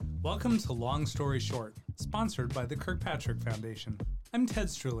Welcome to Long Story Short, sponsored by the Kirkpatrick Foundation. I'm Ted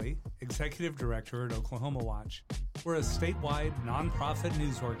Struley, Executive Director at Oklahoma Watch. We're a statewide, nonprofit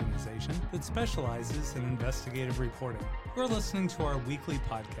news organization that specializes in investigative reporting. You're listening to our weekly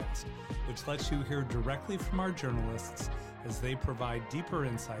podcast, which lets you hear directly from our journalists as they provide deeper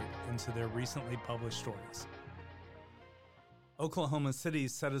insight into their recently published stories. Oklahoma City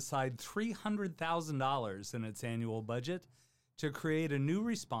set aside $300,000 in its annual budget to create a new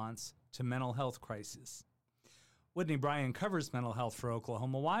response to mental health crisis. Whitney Bryan covers mental health for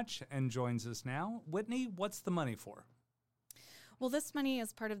Oklahoma Watch and joins us now. Whitney, what's the money for? Well, this money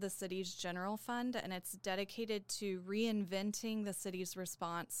is part of the city's general fund, and it's dedicated to reinventing the city's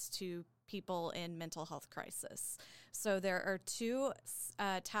response to people in mental health crisis. So there are two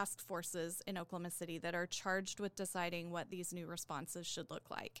task forces in Oklahoma City that are charged with deciding what these new responses should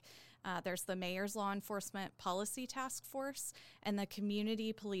look like. There's the Mayor's Law Enforcement Policy Task Force and the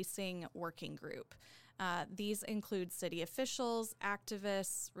Community Policing Working Group. These include city officials,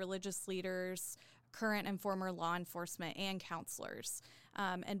 activists, religious leaders, current and former law enforcement, and counselors.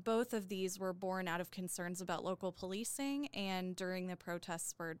 And both of these were born out of concerns about local policing and during the protests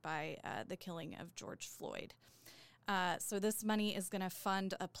spurred by the killing of George Floyd. So this money is going to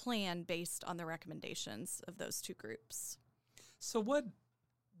fund a plan based on the recommendations of those two groups. So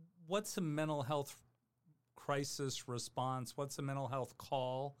what's a mental health crisis response? What's a mental health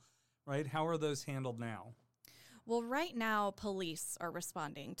call, right? How are those handled now? Well, right now, police are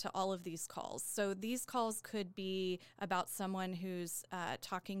responding to all of these calls. So these calls could be about someone who's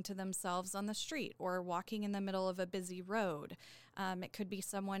talking to themselves on the street or walking in the middle of a busy road. It could be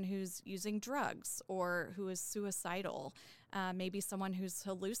someone who's using drugs or who is suicidal, maybe someone who's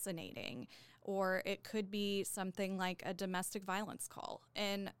hallucinating, or it could be something like a domestic violence call.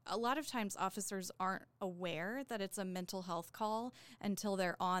 And a lot of times officers aren't aware that it's a mental health call until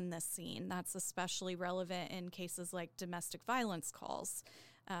they're on the scene. That's especially relevant in cases like domestic violence calls,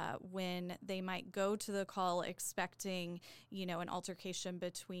 when they might go to the call expecting, an altercation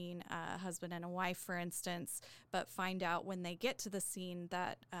between a husband and a wife, for instance, but find out when they get to the scene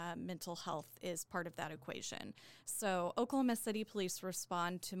that mental health is part of that equation. So Oklahoma City Police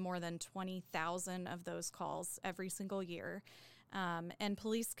respond to more than 20,000 of those calls every single year. And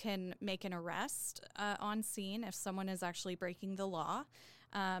police can make an arrest on scene if someone is actually breaking the law.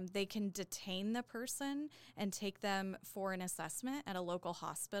 They can detain the person and take them for an assessment at a local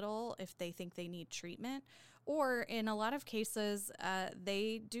hospital if they think they need treatment. Or in a lot of cases,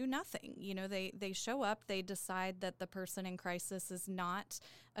 they do nothing. They show up, they decide that the person in crisis is not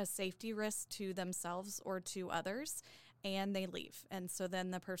a safety risk to themselves or to others, and they leave. And so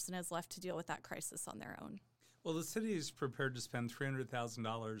then the person is left to deal with that crisis on their own. Well, the city is prepared to spend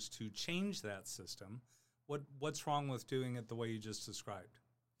 $300,000 to change that system. What's wrong with doing it the way you just described?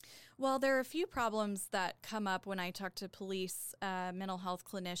 Well, there are a few problems that come up when I talk to police, mental health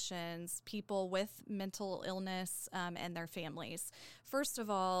clinicians, people with mental illness, and their families. First of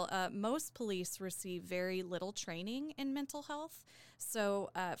all, most police receive very little training in mental health.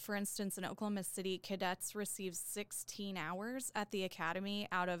 So, for instance, in Oklahoma City, cadets receive 16 hours at the academy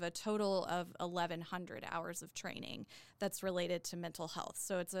out of a total of 1,100 hours of training that's related to mental health.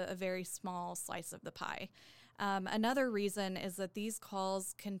 So it's a very small slice of the pie. Another reason is that these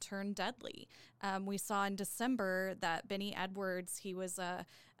calls can turn deadly. We saw in December that Benny Edwards, he was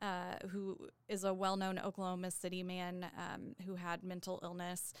who is a well-known Oklahoma City man who had mental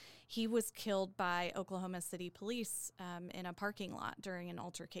illness. He was killed by Oklahoma City police in a parking lot during an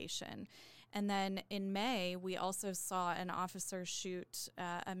altercation. And then in May, we also saw an officer shoot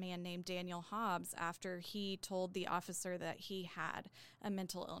a man named Daniel Hobbs after he told the officer that he had a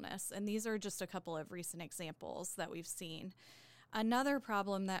mental illness. And these are just a couple of recent examples that we've seen. Another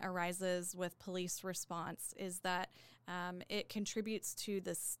problem that arises with police response is that it contributes to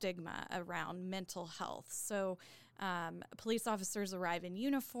the stigma around mental health. So police officers arrive in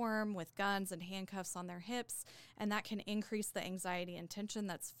uniform with guns and handcuffs on their hips, and that can increase the anxiety and tension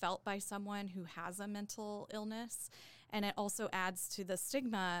that's felt by someone who has a mental illness. And it also adds to the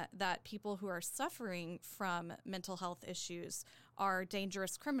stigma that people who are suffering from mental health issues are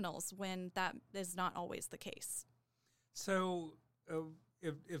dangerous criminals when that is not always the case. So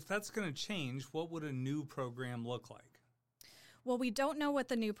if that's going to change, what would a new program look like? Well, we don't know what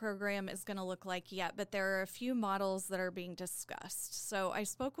the new program is going to look like yet, but there are a few models that are being discussed. So I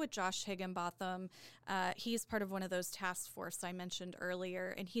spoke with Josh Higginbotham. He's part of one of those task force I mentioned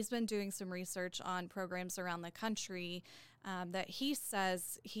earlier, and he's been doing some research on programs around the country that he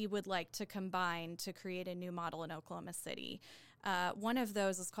says he would like to combine to create a new model in Oklahoma City. One of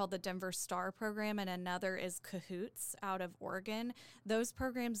those is called the Denver Star Program, and another is Cahoots out of Oregon. Those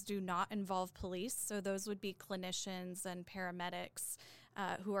programs do not involve police, so those would be clinicians and paramedics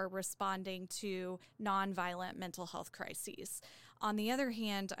who are responding to nonviolent mental health crises. On the other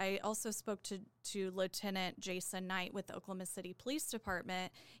hand, I also spoke to Lieutenant Jason Knight with the Oklahoma City Police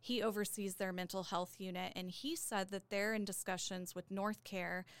Department. He oversees their mental health unit, and he said that they're in discussions with North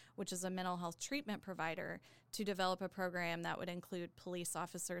Care, which is a mental health treatment provider, to develop a program that would include police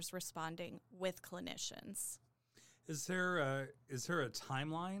officers responding with clinicians. Is there a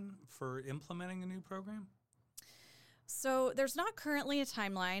timeline for implementing a new program? So there's not currently a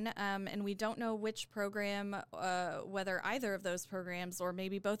timeline, and we don't know which program, whether either of those programs or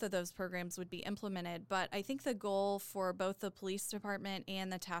maybe both of those programs would be implemented. But I think the goal for both the police department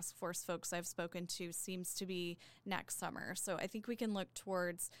and the task force folks I've spoken to seems to be next summer. So I think we can look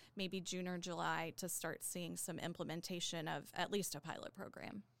towards maybe June or July to start seeing some implementation of at least a pilot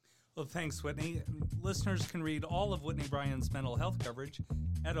program. Well, thanks, Whitney. Listeners can read all of Whitney Bryan's mental health coverage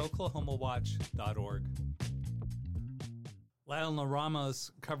at oklahomawatch.org. Lionel Ramos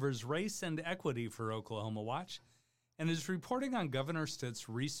covers race and equity for Oklahoma Watch and is reporting on Governor Stitt's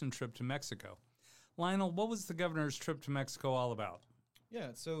recent trip to Mexico. Lionel, what was the governor's trip to Mexico all about?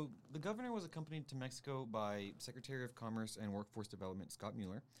 Yeah, so the governor was accompanied to Mexico by Secretary of Commerce and Workforce Development Scott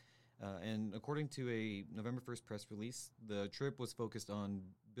Mueller. And according to a November 1st press release, the trip was focused on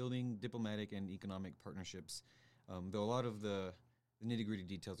building diplomatic and economic partnerships, though a lot of the nitty-gritty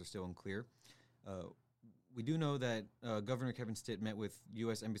details are still unclear. We do know that Governor Kevin Stitt met with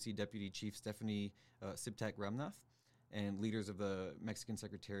U.S. Embassy Deputy Chief Stephanie Siptak Ramnath and leaders of the Mexican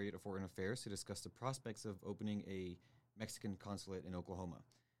Secretariat of Foreign Affairs to discuss the prospects of opening a Mexican consulate in Oklahoma,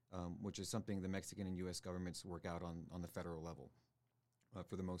 which is something the Mexican and U.S. governments work out on the federal level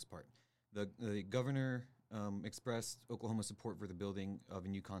for the most part. The governor expressed Oklahoma's support for the building of a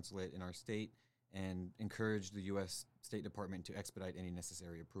new consulate in our state and encouraged the U.S. State Department to expedite any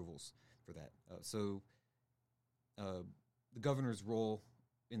necessary approvals for that. The governor's role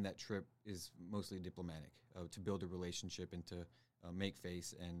in that trip is mostly diplomatic, to build a relationship and to make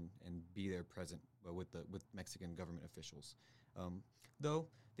face and be there present with Mexican government officials. Though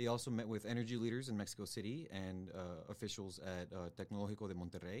they also met with energy leaders in Mexico City and officials at Tecnológico de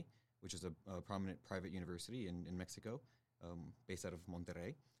Monterrey, which is a prominent private university in Mexico, based out of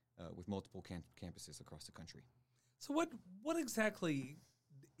Monterrey, with multiple campuses across the country. So what exactly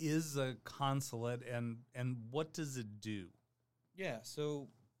is a consulate and what does it do? Yeah, so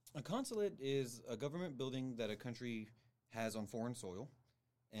a consulate is a government building that a country has on foreign soil,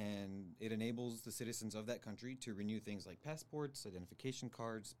 and it enables the citizens of that country to renew things like passports, identification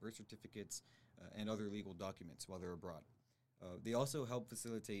cards, birth certificates, and other legal documents while they're abroad. They also help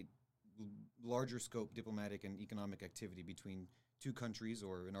facilitate larger scope diplomatic and economic activity between two countries,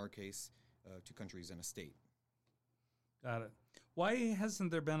 or in our case, two countries and a state. Got it. Why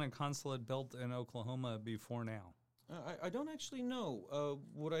hasn't there been a consulate built in Oklahoma before now? I don't actually know.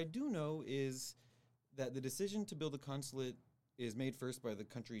 What I do know is that the decision to build a consulate is made first by the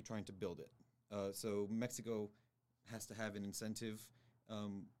country trying to build it. So Mexico has to have an incentive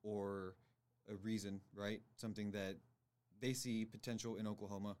or a reason, right? Something that they see potential in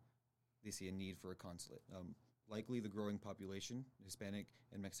Oklahoma. They see a need for a consulate. Likely the growing population, Hispanic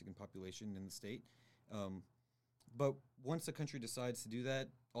and Mexican population in the state. But once the country decides to do that,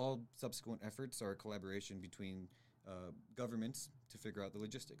 all subsequent efforts are a collaboration between governments to figure out the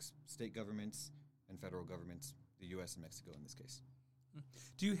logistics, state governments and federal governments, the U.S. and Mexico in this case.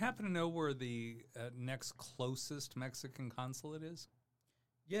 Do you happen to know where the next closest Mexican consulate is?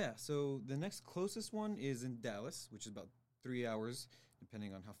 Yeah, so the next closest one is in Dallas, which is about 3 hours,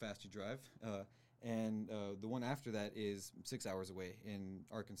 depending on how fast you drive. And the one after that is 6 hours away in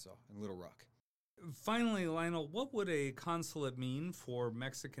Arkansas, in Little Rock. Finally, Lionel, what would a consulate mean for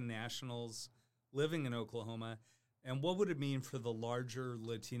Mexican nationals living in Oklahoma, and what would it mean for the larger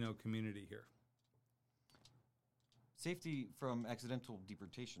Latino community here? Safety from accidental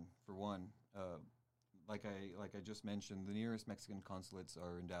deportation, for one. Like I just mentioned, the nearest Mexican consulates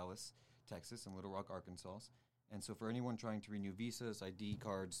are in Dallas, Texas, and Little Rock, Arkansas. And so for anyone trying to renew visas, ID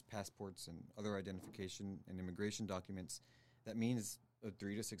cards, passports, and other identification and immigration documents, that means a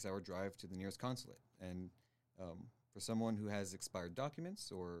 3 to 6 hour drive to the nearest consulate. And for someone who has expired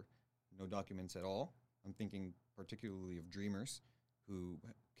documents or no documents at all, I'm thinking particularly of dreamers who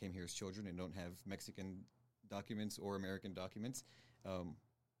came here as children and don't have Mexican documents or American documents.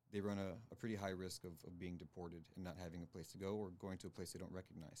 They run a pretty high risk of being deported and not having a place to go or going to a place they don't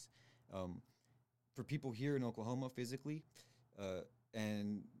recognize. For people here in Oklahoma physically,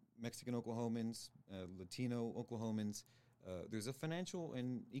 and Mexican Oklahomans, Latino Oklahomans, there's a financial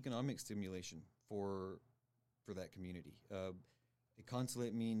and economic stimulation for that community. A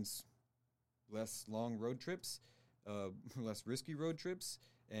consulate means less long road trips, less risky road trips,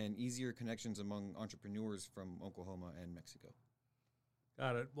 and easier connections among entrepreneurs from Oklahoma and Mexico.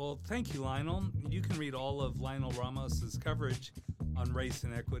 Got it. Well, thank you, Lionel. You can read all of Lionel Ramos's coverage on race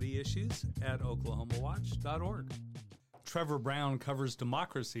and equity issues at oklahomawatch.org. Trevor Brown covers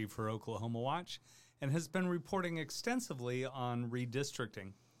democracy for Oklahoma Watch and has been reporting extensively on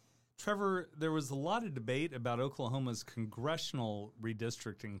redistricting. Trevor, there was a lot of debate about Oklahoma's congressional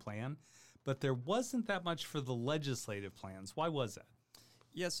redistricting plan, but there wasn't that much for the legislative plans. Why was that?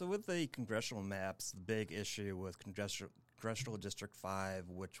 Yeah, so with the congressional maps, the big issue with Congressional District 5,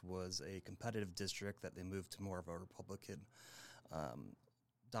 which was a competitive district that they moved to more of a Republican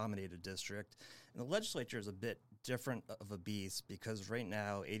dominated district. And the legislature is a bit different of a beast because right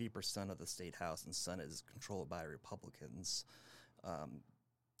now 80% of the state house and senate is controlled by Republicans.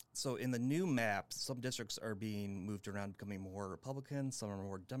 So in the new map, some districts are being moved around, becoming more Republican, some are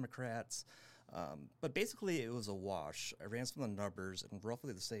more Democrats. But basically it was a wash. I ran some of the numbers, and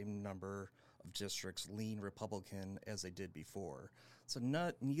roughly the same number of districts lean Republican as they did before. So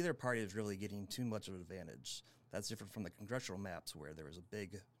neither party is really getting too much of an advantage. That's different from the congressional maps where there was a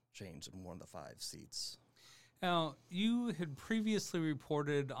big change in one of the 5 seats. Now, you had previously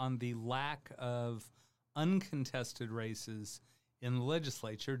reported on the lack of uncontested races in the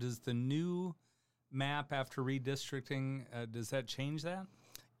legislature. Does the new map after redistricting, does that change that?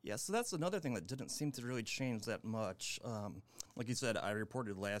 Yeah, so that's another thing that didn't seem to really change that much. Like you said, I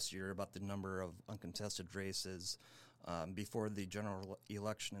reported last year about the number of uncontested races. Before the general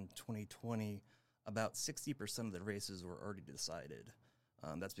election in 2020, about 60% of the races were already decided.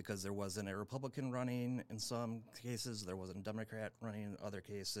 That's because there wasn't a Republican running in some cases, there wasn't a Democrat running in other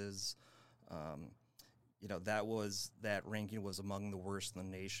cases. That ranking was among the worst in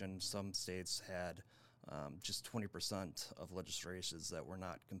the nation. Some states had just 20% of legislations that were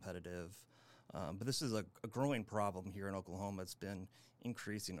not competitive. But this is a growing problem here in Oklahoma. It's been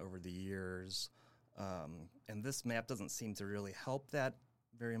increasing over the years. And this map doesn't seem to really help that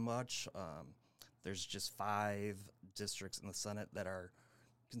very much. There's just 5 districts in the Senate that are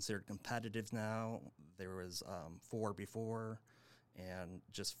considered competitive now. There was 4 before, and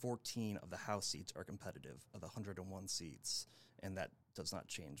just 14 of the House seats are competitive of the 101 seats, and that does not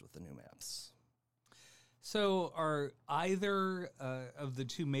change with the new maps. So are either of the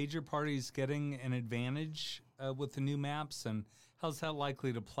 2 major parties getting an advantage with the new maps, and how's that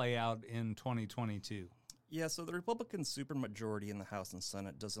likely to play out in 2022? Yeah, so the Republican supermajority in the House and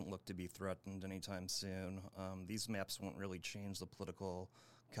Senate doesn't look to be threatened anytime soon. These maps won't really change the political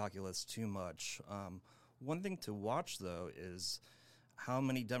calculus too much. One thing to watch, though, is how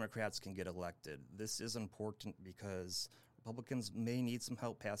many Democrats can get elected. This is important because Republicans may need some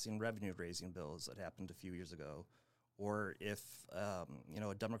help passing revenue-raising bills that happened a few years ago. Or if, a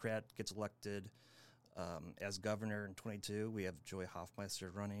Democrat gets elected as governor in 22, we have Joy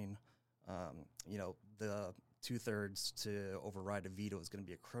Hoffmeister running. The 2/3 to override a veto is going to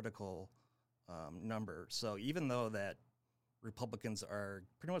be a critical number. So even though that Republicans are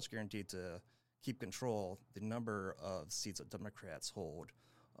pretty much guaranteed to keep control, the number of seats that Democrats hold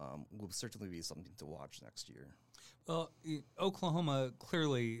will certainly be something to watch next year. Well, Oklahoma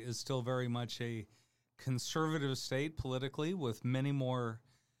clearly is still very much a conservative state politically, with many more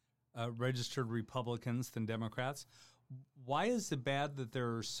registered Republicans than Democrats. Why is it bad that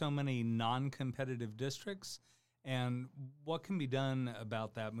there are so many non-competitive districts, and what can be done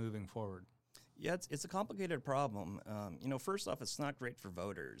about that moving forward? Yeah, it's a complicated problem. First off, it's not great for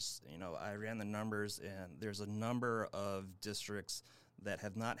voters. I ran the numbers, and there's a number of districts that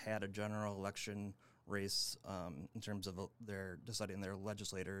have not had a general election race in terms of their deciding their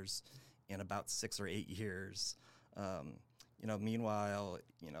legislators in about 6 or 8 years. Meanwhile,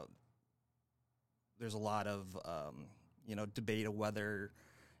 there's a lot of debate of whether,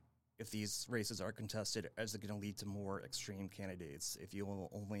 if these races are contested, is it going to lead to more extreme candidates? If you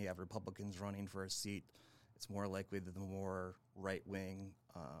only have Republicans running for a seat, it's more likely that the more right-wing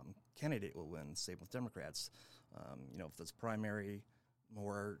candidate will win. Same with Democrats. If it's primary,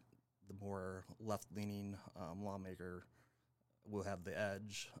 the more left-leaning lawmaker will have the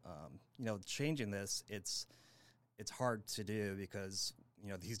edge. Changing this, it's hard to do because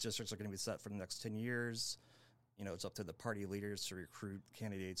these districts are going to be set for the next 10 years. It's up to the party leaders to recruit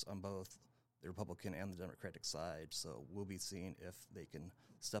candidates on both the Republican and the Democratic side. So we'll be seeing if they can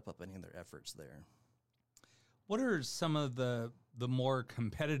step up any of their efforts there. What are some of the more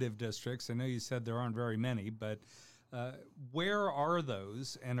competitive districts? I know you said there aren't very many, but where are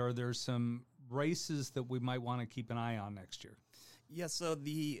those? And are there some races that we might want to keep an eye on next year? Yeah, so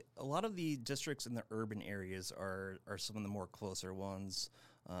a lot of the districts in the urban areas are some of the more closer ones.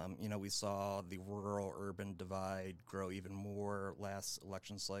 We saw the rural-urban divide grow even more last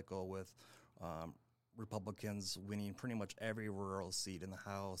election cycle with Republicans winning pretty much every rural seat in the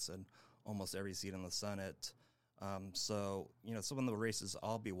House and almost every seat in the Senate. So some of the races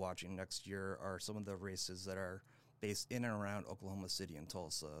I'll be watching next year are some of the races that are based in and around Oklahoma City and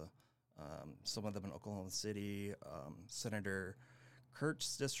Tulsa. Some of them in Oklahoma City, Senator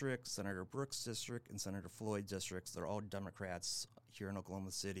Kurt's district, Senator Brooks' district, and Senator Floyd districts. They're all Democrats here in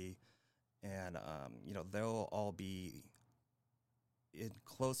Oklahoma City. And, they'll all be in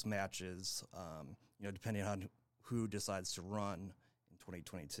close matches, depending on who decides to run in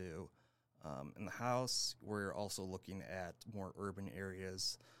 2022. In the House, we're also looking at more urban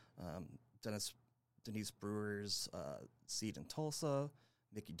areas. Denise Brewer's seat in Tulsa,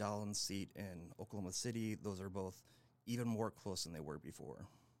 Nikki Dolan's seat in Oklahoma City. Those are both even more close than they were before.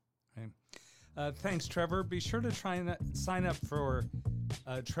 Okay. Thanks, Trevor. Be sure to try and sign up for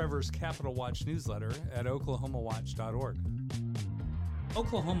Trevor's Capitol Watch newsletter at oklahomawatch.org.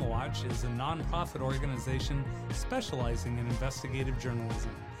 Oklahoma Watch is a nonprofit organization specializing in investigative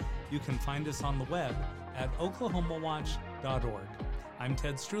journalism. You can find us on the web at oklahomawatch.org. I'm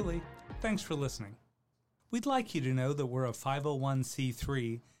Ted Struley. Thanks for listening. We'd like you to know that we're a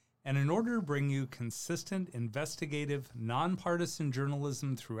 501c3, and in order to bring you consistent, investigative, nonpartisan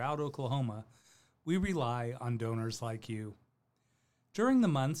journalism throughout Oklahoma, we rely on donors like you. During the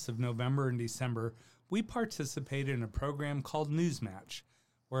months of November and December, we participate in a program called Newsmatch,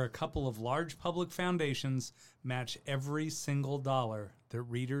 where a couple of large public foundations match every single dollar that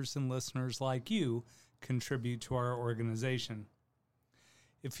readers and listeners like you contribute to our organization.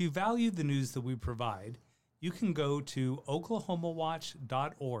 If you value the news that we provide, you can go to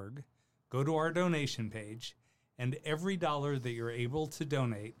oklahomawatch.org, go to our donation page, and every dollar that you're able to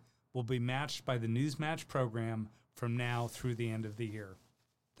donate will be matched by the Newsmatch program from now through the end of the year.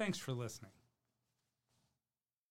 Thanks for listening.